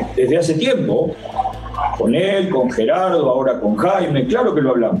conversación desde hace tiempo, con él, con Gerardo, ahora con Jaime, claro que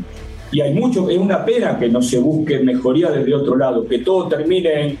lo hablamos. Y hay mucho, es una pena que no se busque mejoría desde otro lado, que todo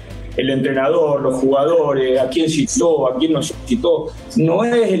termine en el entrenador, los jugadores, a quién citó, a quién no citó. No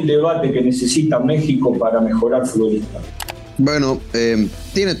es el debate que necesita México para mejorar futbolista. Bueno,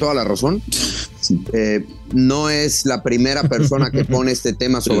 tiene toda la razón. No es la primera persona que pone este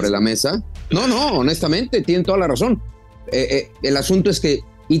tema sobre la mesa. No, honestamente, tiene toda la razón. El asunto es que,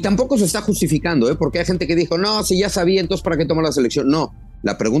 y tampoco se está justificando, porque hay gente que dijo, no, si ya sabía, entonces ¿para qué tomó la selección? No,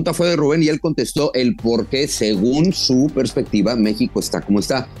 la pregunta fue de Rubén y él contestó el por qué, según su perspectiva, México está como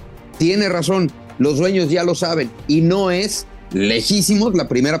está. Tiene razón, los dueños ya lo saben y no es lejísimos la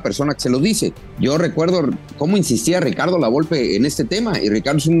primera persona que se lo dice. Yo recuerdo cómo insistía Ricardo Lavolpe en este tema, y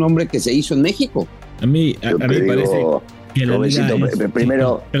Ricardo es un hombre que se hizo en México. A mí me parece que la liga es...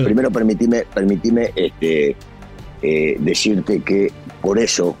 Primero permitime decirte que por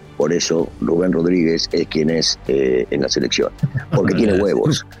eso Rubén Rodríguez es quien es en la selección, porque tiene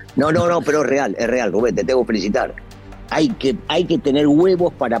huevos. No, pero es real, Rubén, te tengo que felicitar. Hay que tener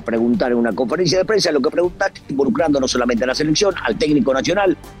huevos para preguntar en una conferencia de prensa lo que preguntaste, involucrando no solamente a la selección, al técnico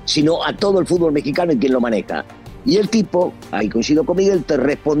nacional, sino a todo el fútbol mexicano y quien lo maneja. Y el tipo, ahí coincido con Miguel, te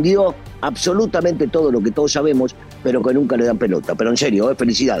respondió absolutamente todo lo que todos sabemos, pero que nunca le dan pelota. Pero en serio,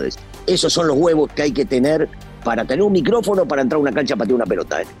 felicidades. Esos son los huevos que hay que tener para tener un micrófono, para entrar a una cancha a patear una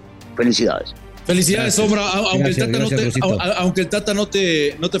pelota. Felicidades. Felicidades, Sombra, aunque el Tata no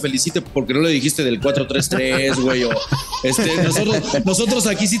te felicite porque no le dijiste del 4-3-3, güey. Nosotros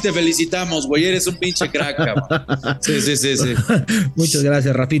aquí sí te felicitamos, güey. Eres un pinche crack, cabrón. Sí. Muchas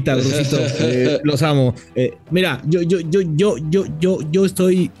gracias, Rafita, Brusito. Los amo. Mira, yo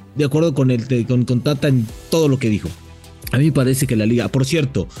estoy de acuerdo con Tata en todo lo que dijo. A mí me parece que la liga, por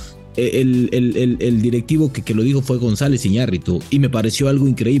cierto, el directivo que lo dijo fue González Iñárritu, y me pareció algo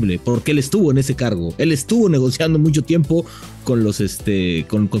increíble porque él estuvo en ese cargo, él estuvo negociando mucho tiempo con los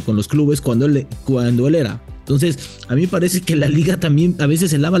clubes cuando él era Entonces, a mí me parece que la liga también a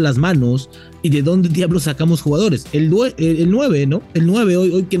veces se lava las manos. ¿Y de dónde diablos sacamos jugadores? El 9, ¿no? El 9,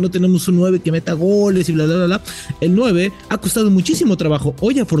 hoy que no tenemos un 9 que meta goles y bla, bla, bla, bla. El 9 ha costado muchísimo trabajo.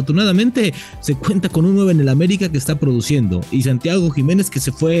 Hoy, afortunadamente, se cuenta con un 9 en el América que está produciendo. Y Santiago Jiménez que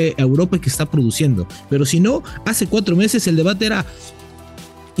se fue a Europa y que está produciendo. Pero si no, hace 4 meses el debate era: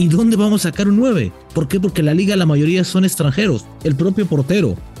 ¿y dónde vamos a sacar un 9? ¿Por qué? Porque la liga la mayoría son extranjeros. El propio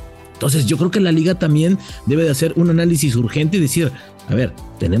portero. Entonces yo creo que la liga también debe de hacer un análisis urgente y decir, a ver,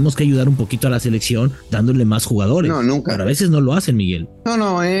 tenemos que ayudar un poquito a la selección dándole más jugadores. No, nunca. Pero a veces no lo hacen, Miguel.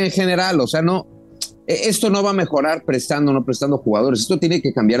 No, en general, o sea, no. Esto no va a mejorar prestando o no prestando jugadores. Esto tiene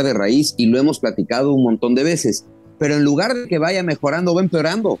que cambiar de raíz y lo hemos platicado un montón de veces. Pero en lugar de que vaya mejorando, va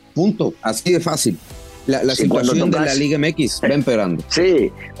empeorando. Punto. Así de fácil. La situación de la Liga MX va empeorando.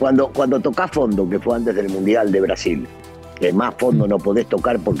 Sí, cuando tocás fondo, que fue antes del Mundial de Brasil, que más fondo no podés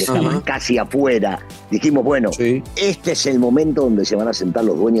tocar porque estabas casi afuera, dijimos, bueno, este es el momento donde se van a sentar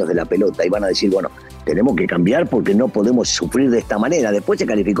los dueños de la pelota y van a decir, bueno, tenemos que cambiar porque no podemos sufrir de esta manera. Después se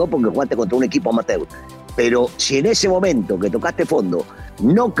calificó porque jugaste contra un equipo amateur. Pero si en ese momento que tocaste fondo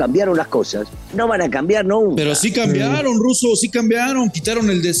no cambiaron las cosas, no van a cambiar nunca. Pero sí cambiaron, Russo, sí cambiaron, quitaron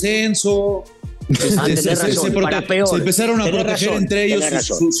el descenso. Se empezaron a proteger entre ellos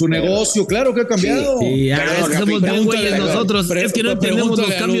su negocio. Claro que ha cambiado. Sí, somos bien güeyes nosotros. Es que no entendemos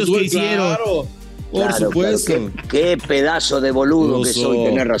los cambios que hicieron. Por supuesto. Claro, qué pedazo de boludo que soy.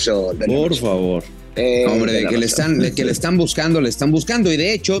 Tenés razón. Por favor. Hombre, de que le están buscando. Y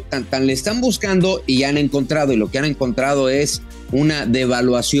de hecho, tan le están buscando y han encontrado. Y lo que han encontrado es una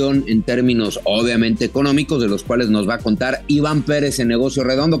devaluación en términos obviamente económicos, de los cuales nos va a contar Iván Pérez en Negocio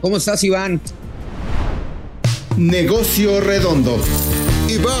Redondo. ¿Cómo estás, Iván? Negocio Redondo.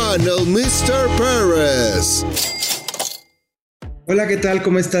 Iván, el Mr. Pérez. Hola, ¿qué tal?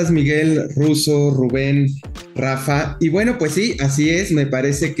 ¿Cómo estás, Miguel, Russo, Rubén, Rafa? Y bueno, pues sí, así es. Me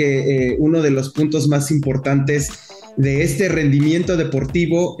parece que uno de los puntos más importantes de este rendimiento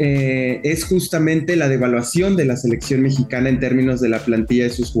deportivo es justamente la devaluación de la selección mexicana en términos de la plantilla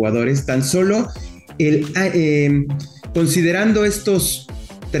de sus jugadores. Tan solo considerando estos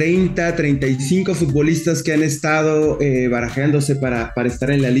 35 futbolistas que han estado barajándose para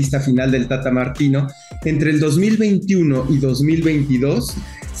estar en la lista final del Tata Martino, entre el 2021 y 2022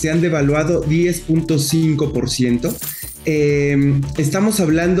 se han devaluado 10.5%. Estamos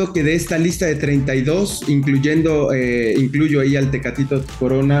hablando que de esta lista de 32, incluyo ahí al Tecatito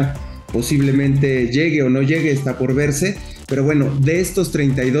Corona, posiblemente llegue o no llegue, está por verse, pero bueno, de estos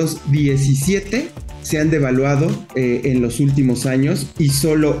 32, 17 se han devaluado en los últimos años y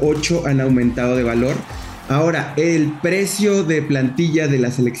solo 8 han aumentado de valor. Ahora, el precio de plantilla de la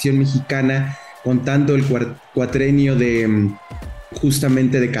selección mexicana, contando el cuatrenio de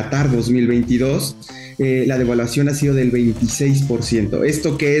justamente de Qatar 2022, la devaluación ha sido del 26%.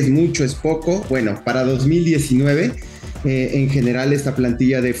 ¿Esto qué es? ¿Mucho? ¿Es poco? Bueno, para 2019, en general, esta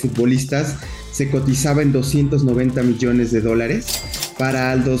plantilla de futbolistas se cotizaba en $290 millones.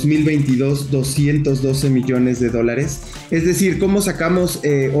 Para el 2022, $212 millones. Es decir, ¿cómo sacamos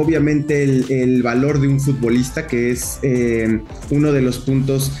obviamente el valor de un futbolista? Que es uno de los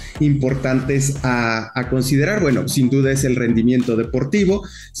puntos importantes a considerar. Bueno, sin duda es el rendimiento deportivo,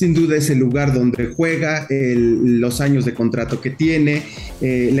 sin duda es el lugar donde juega, los años de contrato que tiene,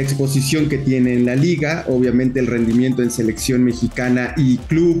 la exposición que tiene en la liga, obviamente el rendimiento en selección mexicana y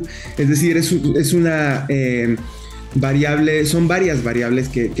club. Es decir, es una variable, son varias variables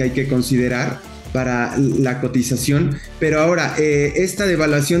que hay que considerar para la cotización, pero ahora esta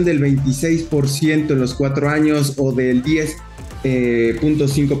devaluación del 26% en los 4 años o del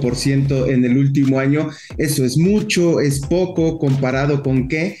 10.5% en el último año, eso es mucho, es poco, comparado con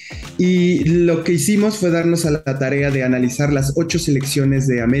qué. Y lo que hicimos fue darnos a la tarea de analizar las 8 selecciones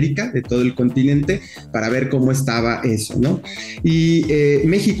de América, de todo el continente, para ver cómo estaba eso, ¿no? Y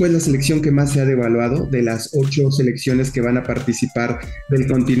México es la selección que más se ha devaluado de las 8 selecciones que van a participar del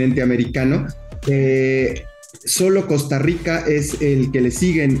continente americano. Solo Costa Rica es el que le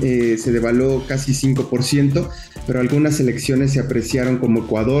siguen, se devaluó casi 5%, pero algunas selecciones se apreciaron, como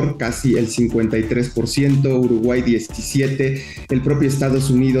Ecuador, casi el 53%, Uruguay 17%, el propio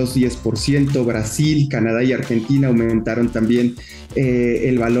Estados Unidos 10%, Brasil, Canadá y Argentina aumentaron también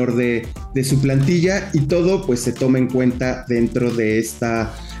el valor de su plantilla, y todo pues se toma en cuenta dentro de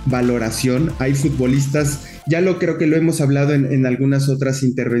esta valoración. Hay futbolistas, creo que lo hemos hablado en algunas otras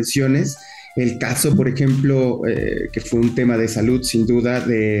intervenciones. El caso, por ejemplo, que fue un tema de salud, sin duda,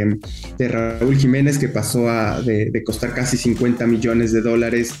 de Raúl Jiménez, que pasó de costar casi $50 millones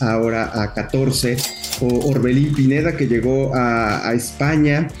ahora a 14, o Orbelín Pineda, que llegó a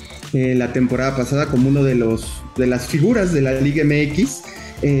España la temporada pasada como uno de las figuras de la Liga MX,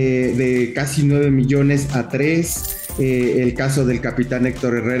 de casi 9 millones a 3. El caso del capitán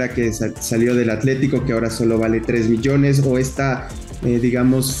Héctor Herrera, que salió del Atlético, que ahora solo vale 3 millones, o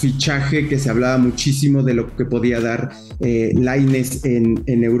digamos, fichaje que se hablaba muchísimo de lo que podía dar Lainez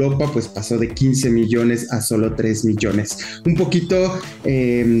en Europa, pues pasó de 15 millones a solo 3 millones. Un poquito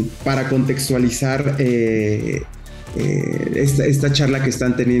para contextualizar esta charla que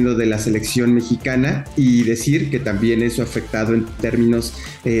están teniendo de la selección mexicana, y decir que también eso ha afectado en términos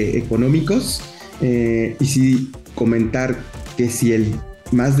económicos, y sí comentar que si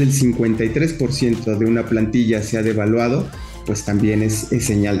más del 53% de una plantilla se ha devaluado, pues también es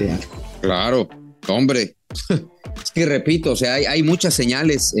señal de algo. Claro, hombre. Es que repito, o sea, hay muchas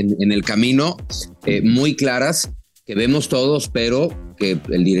señales en el camino muy claras que vemos todos, pero que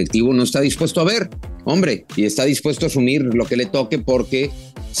el directivo no está dispuesto a ver, hombre, y está dispuesto a asumir lo que le toque porque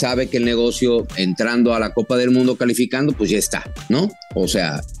sabe que el negocio, entrando a la Copa del Mundo, calificando, pues ya está, ¿no? O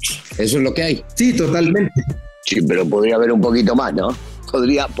sea, eso es lo que hay. Sí, totalmente. Sí, pero podría haber un poquito más, ¿no?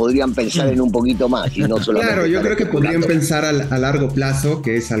 Podrían pensar en un poquito más y no solamente. Claro, yo creo que podrían pensar a largo plazo,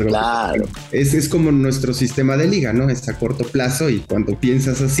 que es algo. Claro. Es como nuestro sistema de liga, ¿no? Es a corto plazo, y cuando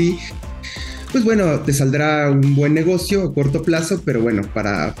piensas así, pues bueno, te saldrá un buen negocio a corto plazo, pero bueno,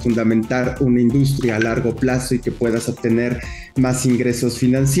 para fundamentar una industria a largo plazo y que puedas obtener más ingresos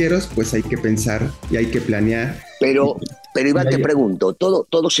financieros, pues hay que pensar y hay que planear. Pero Iván, te pregunto,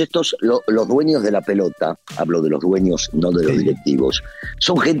 todos estos, los dueños de la pelota, hablo de los dueños, no de los directivos,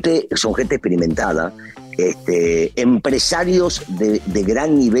 son gente experimentada, empresarios de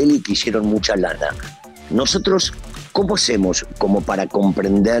gran nivel y que hicieron mucha lana. Nosotros, ¿cómo hacemos como para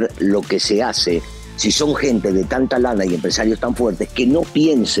comprender lo que se hace si son gente de tanta lana y empresarios tan fuertes que no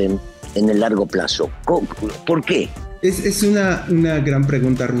piensen en el largo plazo? ¿Por qué? Es una gran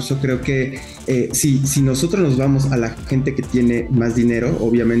pregunta, Russo. Creo que si nosotros nos vamos a la gente que tiene más dinero,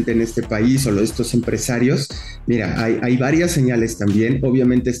 obviamente en este país, o estos empresarios, mira, hay varias señales también.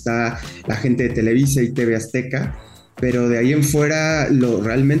 Obviamente está la gente de Televisa y TV Azteca, pero de ahí en fuera,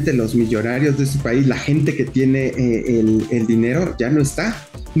 realmente los millonarios de este país, la gente que tiene el dinero, ya no está.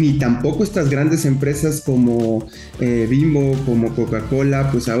 Ni tampoco estas grandes empresas como Bimbo, como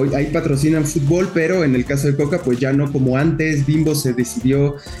Coca-Cola, pues ahí patrocinan fútbol, pero en el caso de Coca, pues ya no como antes. Bimbo se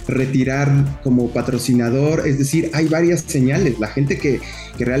decidió retirar como patrocinador, es decir, hay varias señales. La gente que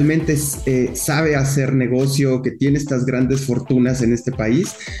realmente sabe hacer negocio, que tiene estas grandes fortunas en este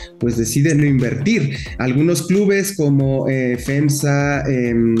país, pues decide no invertir. Algunos clubes como FEMSA,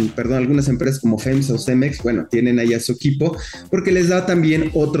 algunas empresas como FEMSA o Cemex, bueno, tienen ahí a su equipo porque les da también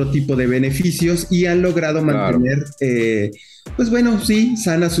otro tipo de beneficios y han logrado mantener, pues bueno, sí,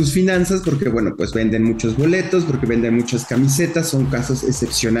 sanas sus finanzas porque, bueno, pues venden muchos boletos, porque venden muchas camisetas, son casos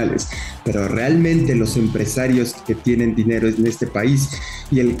excepcionales, pero realmente los empresarios que tienen dinero en este país,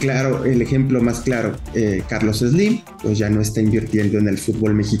 y el ejemplo más claro, Carlos Slim, pues ya no está invirtiendo en el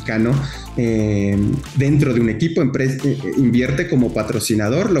fútbol mexicano dentro de un equipo, invierte como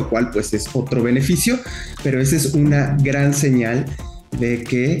patrocinador, lo cual pues es otro beneficio, pero esa es una gran señal de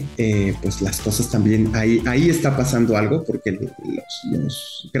que pues las cosas también, ahí está pasando algo, porque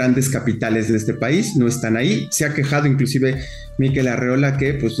los grandes capitales de este país no están ahí. Se ha quejado inclusive Mikel Arreola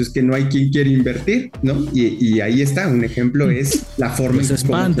que pues es que no hay quien quiere invertir, ¿no? Y ahí está, un ejemplo es la forma. Los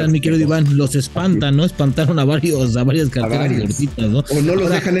espantan, mi querido Iván, los espantan, ¿no? Espantaron a varias carteras gorditas, ¿no? O no los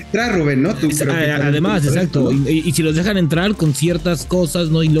dejan entrar, Rubén, ¿no? Además, exacto, y si los dejan entrar con ciertas cosas,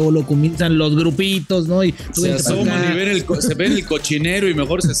 ¿no? Y luego lo comienzan los grupitos, ¿no? Y se asoman y se ven el cochinero y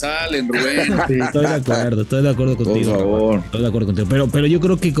mejor se salen, Rubén. Sí, estoy de acuerdo contigo. Por favor. Estoy de acuerdo contigo. Pero yo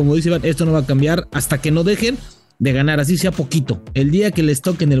creo que, como dice Iván, esto no va a cambiar hasta que no dejen de ganar, así sea poquito. El día que les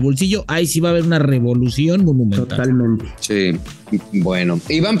toque en el bolsillo, ahí sí va a haber una revolución monumental. Totalmente. Sí, bueno.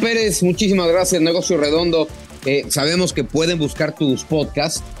 Iván Pérez, muchísimas gracias, Negocio Redondo. Sabemos que pueden buscar tus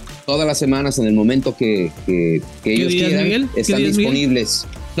podcasts todas las semanas en el momento que ellos quieran. Miguel? Están disponibles.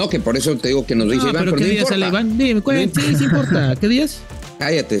 Miguel? No, que por eso te digo que nos dice Iván, pero ¿qué no días importa. Sale Iván? Dime, sí importa. ¿Qué días?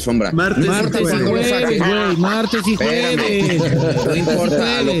 Cállate, sombra. Martes y jueves, güey. Martes y jueves. No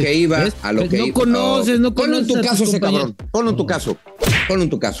importa, a lo que iba, a lo que iba. No conoces. Ponlo en tu caso ese cabrón. Ponlo en tu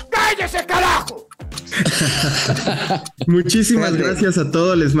caso. ¡Cállese, carajo! Muchísimas gracias a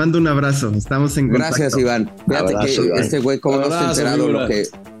todos. Les mando un abrazo. Estamos en contacto. Gracias, Iván. Fíjate que Iván. Este güey, como no está enterado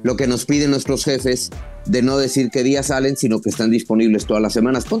lo que nos piden nuestros jefes de no decir qué días salen, sino que están disponibles todas las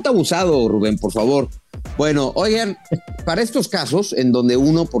semanas. Ponte abusado, Rubén, por favor. Bueno, oigan, para estos casos en donde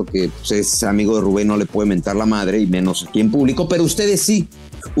uno, porque pues, es amigo de Rubén, no le puede mentar la madre y menos aquí en público, pero ustedes sí,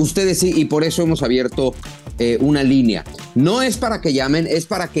 y por eso hemos abierto una línea. No es para que llamen, es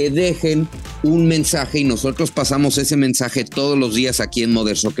para que dejen un mensaje y nosotros pasamos ese mensaje todos los días aquí en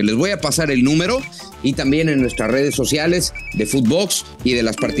Moderso, que les voy a pasar el número y también en nuestras redes sociales de Footbox y de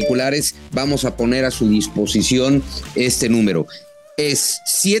las particulares vamos a poner a su disposición este número. Es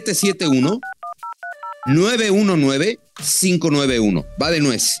 771-919-591. Va de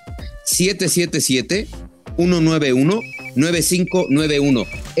nuez. 777-191-9591.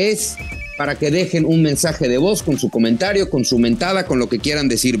 Es para que dejen un mensaje de voz con su comentario, con su mentada, con lo que quieran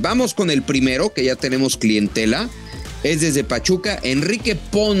decir. Vamos con el primero, que ya tenemos clientela. Es desde Pachuca, Enrique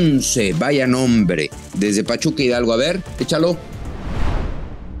Ponce. Vaya nombre. Desde Pachuca, Hidalgo. A ver, échalo.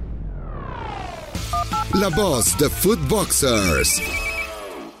 La voz de Footboxers.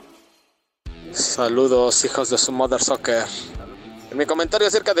 Saludos, hijos de su Mother Soccer. En mi comentario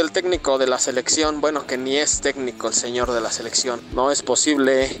acerca del técnico de la selección, bueno, que ni es técnico el señor de la selección. No es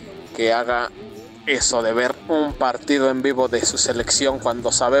posible que haga eso de ver un partido en vivo de su selección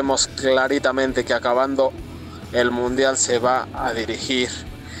cuando sabemos claritamente que acabando el Mundial se va a dirigir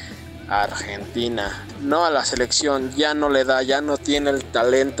a Argentina. No a la selección, ya no le da, ya no tiene el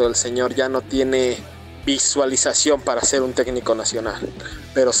talento el señor, ya no tiene visualización para ser un técnico nacional.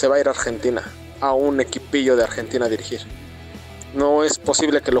 Pero se va a ir a Argentina, a un equipillo de Argentina a dirigir. No es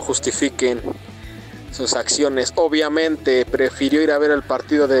posible que lo justifiquen sus acciones. Obviamente prefirió ir a ver el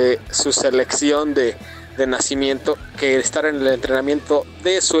partido de su selección de nacimiento que estar en el entrenamiento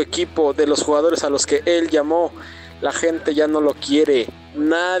de su equipo, de los jugadores a los que él llamó. La gente ya no lo quiere,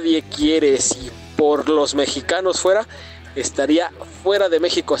 nadie quiere. Si por los mexicanos fuera, estaría fuera de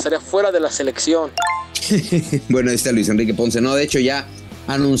México, estaría fuera de la selección. Bueno, ahí está Luis Enrique Ponce. No, de hecho ya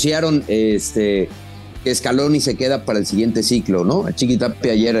anunciaron que Scaloni se queda para el siguiente ciclo, ¿no?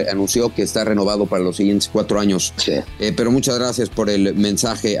 Chiquitapia ayer anunció que está renovado para los siguientes 4 años. Sí. Pero muchas gracias por el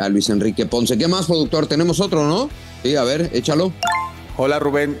mensaje a Luis Enrique Ponce. ¿Qué más, productor? Tenemos otro, ¿no? Sí, a ver, échalo. Hola,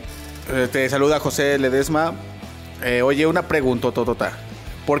 Rubén. Te saluda José Ledesma. Oye, una pregunta, Totota.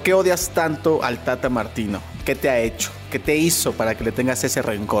 ¿Por qué odias tanto al Tata Martino? ¿Qué te ha hecho? ¿Qué te hizo para que le tengas ese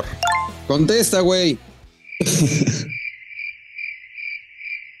rencor? Contesta, güey.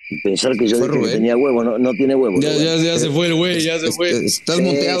 Pensar que yo dije que tenía huevo, no tiene huevo. Ya se fue el güey, ya se fue. Estás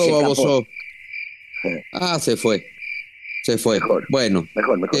muteado, baboso. Se fue. Mejor, bueno,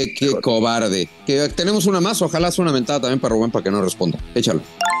 mejor. Qué cobarde. Tenemos una más, ojalá sea una mentada también para Rubén para que no responda. Échalo.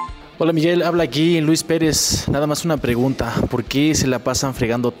 Hola Miguel, habla aquí Luis Pérez. Nada más una pregunta. ¿Por qué se la pasan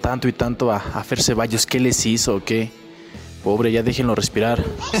fregando tanto y tanto a Fer Ceballos? ¿Qué les hizo o qué? Pobre, ya déjenlo respirar.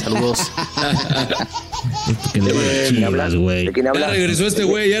 Saludos. ¿De quién hablas? Ya regresó este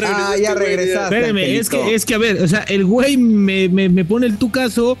güey, ya regresaste. Espérame, es que a ver, o sea, el güey me pone el tu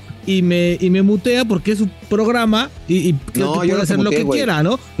caso y me mutea porque es su programa y no, puede hacer lo que quiera,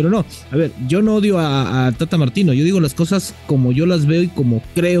 ¿no? Pero no, a ver, yo no odio a Tata Martino, yo digo las cosas como yo las veo y como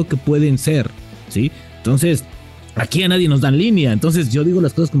creo que pueden ser, ¿sí? Entonces, aquí a nadie nos dan línea, entonces yo digo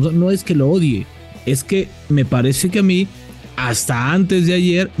las cosas como son, no es que lo odie, es que me parece que a mí hasta antes de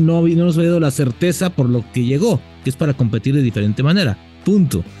ayer no nos había dado la certeza por lo que llegó, que es para competir de diferente manera.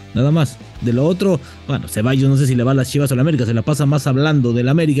 Punto. Nada más. De lo otro, bueno, Ceballos no sé si le va a las Chivas o a la América, se la pasa más hablando de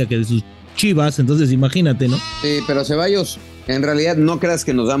la América que de sus Chivas, entonces imagínate, ¿no? Sí, pero Ceballos, en realidad no creas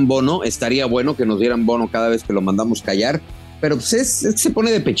que nos dan bono, estaría bueno que nos dieran bono cada vez que lo mandamos callar, pero pues se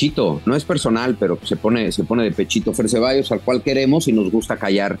pone de pechito, no es personal, pero se pone de pechito Fer Ceballos, al cual queremos y nos gusta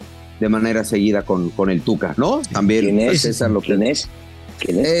callar de manera seguida con el Tuca, ¿no? También. ¿Quién es? César, ¿Quién es?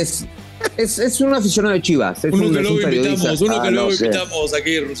 Es un aficionado de Chivas. Uno que luego invitamos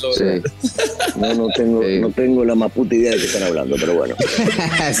aquí, Russo. Sí. No tengo la más puta idea de qué están hablando, pero bueno.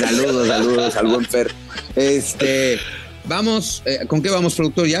 Saludos al buen Fer. Vamos, ¿con qué vamos,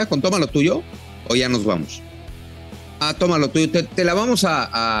 productor? ¿Ya? ¿Con Toma lo tuyo? ¿O ya nos vamos? Toma lo tuyo. Te la vamos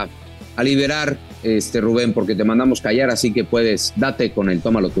a liberar, Rubén, porque te mandamos callar, así que date con el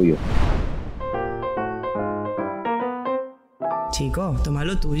Toma lo tuyo. Chico, toma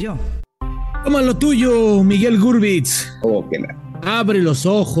lo tuyo. Toma lo tuyo, Miguel Gurbitz. Abre los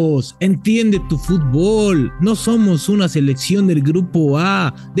ojos, entiende tu fútbol. No somos una selección del grupo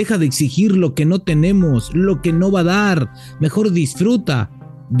A. Deja de exigir lo que no tenemos, lo que no va a dar. Mejor disfruta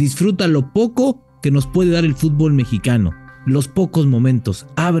lo poco que nos puede dar el fútbol mexicano. Los pocos momentos.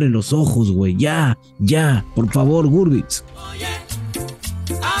 Abre los ojos, güey. Ya. Por favor, Gurbitz. Oye,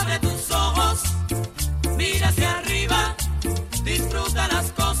 abre tus ojos, mira hacia arriba, disfruta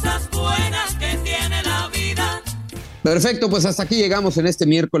las cosas buenas que tiene la vida. Perfecto, pues hasta aquí llegamos en este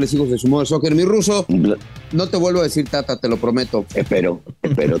miércoles, hijos de su modo soccer. Mi ruso, no te vuelvo a decir Tata, te lo prometo. Espero,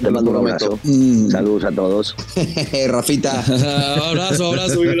 te mando un abrazo. Saludos a todos. Rafita. abrazo,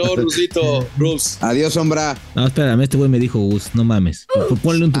 Miguelón, Rusito, Rus. Adiós, sombra. No, espérame, este güey me dijo Gus, no mames.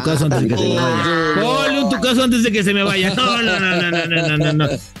 Ponle un tu caso antes de que se me vaya. Ponle un tu caso antes de que se me vaya. No.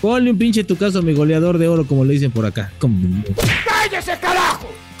 Ponle un pinche tu caso a mi goleador de oro, como le dicen por acá. ¡Cállese, carajo!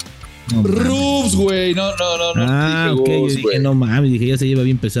 No, Rubs, güey, no. Ah, ok, yo dije, no mames, dije, ya se lleva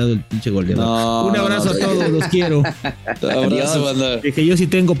bien pesado el pinche goleador. No, un abrazo a todos, los quiero. Abrazo, banda. Dije, yo sí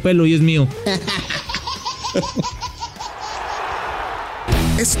tengo pelo y es mío.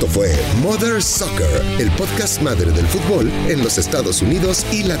 Esto fue Mother Soccer, el podcast madre del fútbol en los Estados Unidos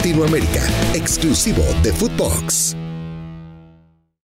y Latinoamérica, exclusivo de Footbox.